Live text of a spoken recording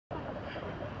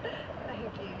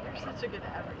such a good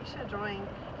advert. You should join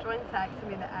Saks and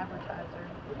be the advertiser.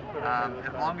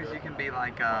 As long as you can be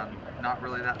like not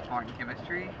really that smart in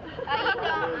chemistry.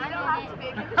 I don't have to be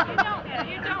a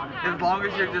chemistry. You don't have As long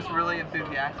as you're just really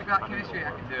enthusiastic about chemistry, I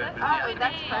can do it. But if you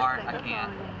have to be smart, I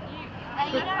can't.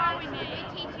 You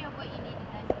teach you what you need to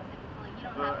know specifically. You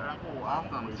don't have to.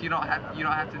 Awesome. So you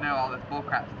don't have to know all this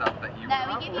bullcrap stuff that you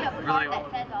No, we give you a really card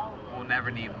that says all of it. will never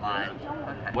need in life.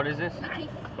 Okay. What is this?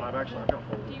 But I've got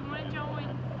Do you want to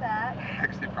join?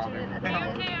 Actually, probably.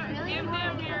 Give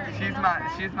them your.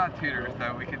 She's my tutor,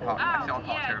 so we can talk. I'll talk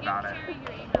to her about it. Give Terry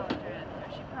your email address.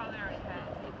 She probably already has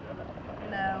it.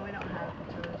 No, we don't have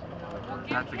tutors.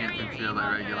 That's against NCAA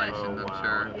regulations, I'm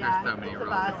sure. There's so many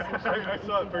rules. I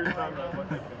saw it first time.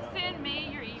 Send me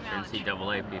your email.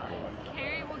 NCAA people.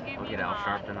 Carrie will give We'll you get Al mine,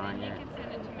 Sharpton on and you here. can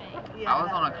send it to me. I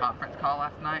was on a conference call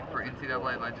last night for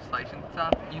NCAA legislation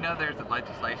stuff. You know there's a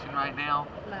legislation right now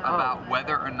about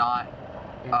whether or not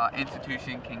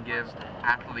institution can give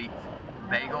athletes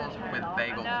bagels with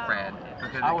bagel bread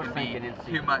because I it was could be thinking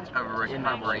too much of a recovery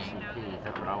NAACP,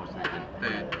 that's what I was thinking.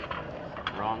 food.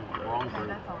 Wrong Okay, group.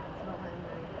 that's all.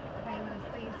 Okay, I'm gonna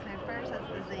see. So first that's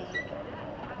the zinc,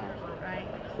 right?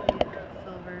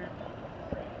 Silver.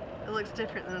 It looks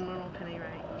different than a normal penny,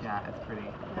 right? Yeah, it's pretty.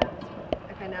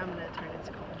 Okay, now I'm gonna turn it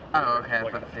to gold. Oh, okay, I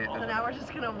was about to say it. So now we're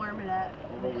just gonna warm it up.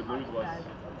 Well, we lose less. Guys,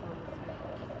 that's what's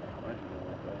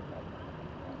on this.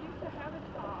 You used to have a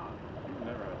top.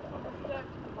 Never had some. Stuck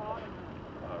to the bottom.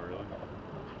 Oh, really?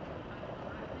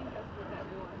 I think that's what that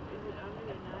was. Is it under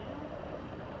your nail?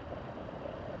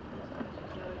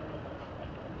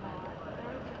 There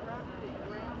was a rubber,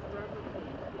 round rubber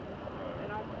piece. And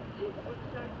it was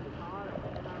stuck to the bottom.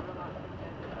 And I realized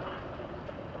that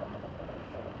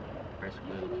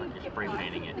Basically, it looks like you're spray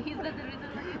painting it. He said the reason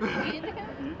why you paid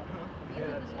him? He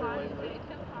said the why you paid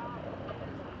him?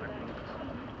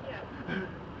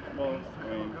 Well, I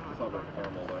mean, it's not very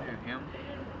thermal though. Who, him?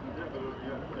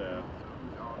 Yeah.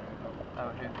 Oh,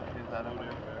 who's that over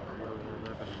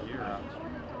there?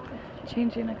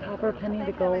 Changing a copper penny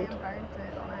to gold.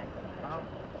 Oh.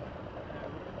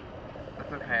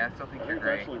 That's okay, I still think you're It's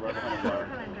great. actually right behind the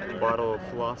fire. Bottle of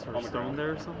Philosopher's Stone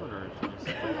there or something, or is it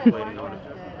just plating on it?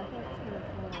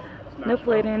 No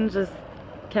plating, just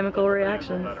chemical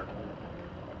reactions.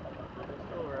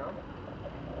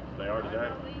 They are today.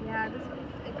 Yeah, this was,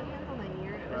 it depends on the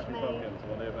year it was Smashing made. Pumpkins,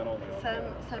 when they event on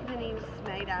Some pennies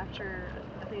made after,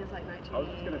 I think it's like I was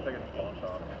just 1980. gonna take it to pawn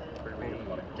shop. Pretty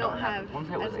funny. Don't have One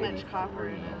that was as much 84 copper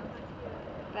in it.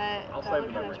 But I'll that save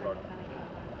one the kind of memory turned card. kind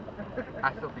of copper. I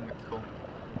still think it's cool.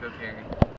 Go Terry.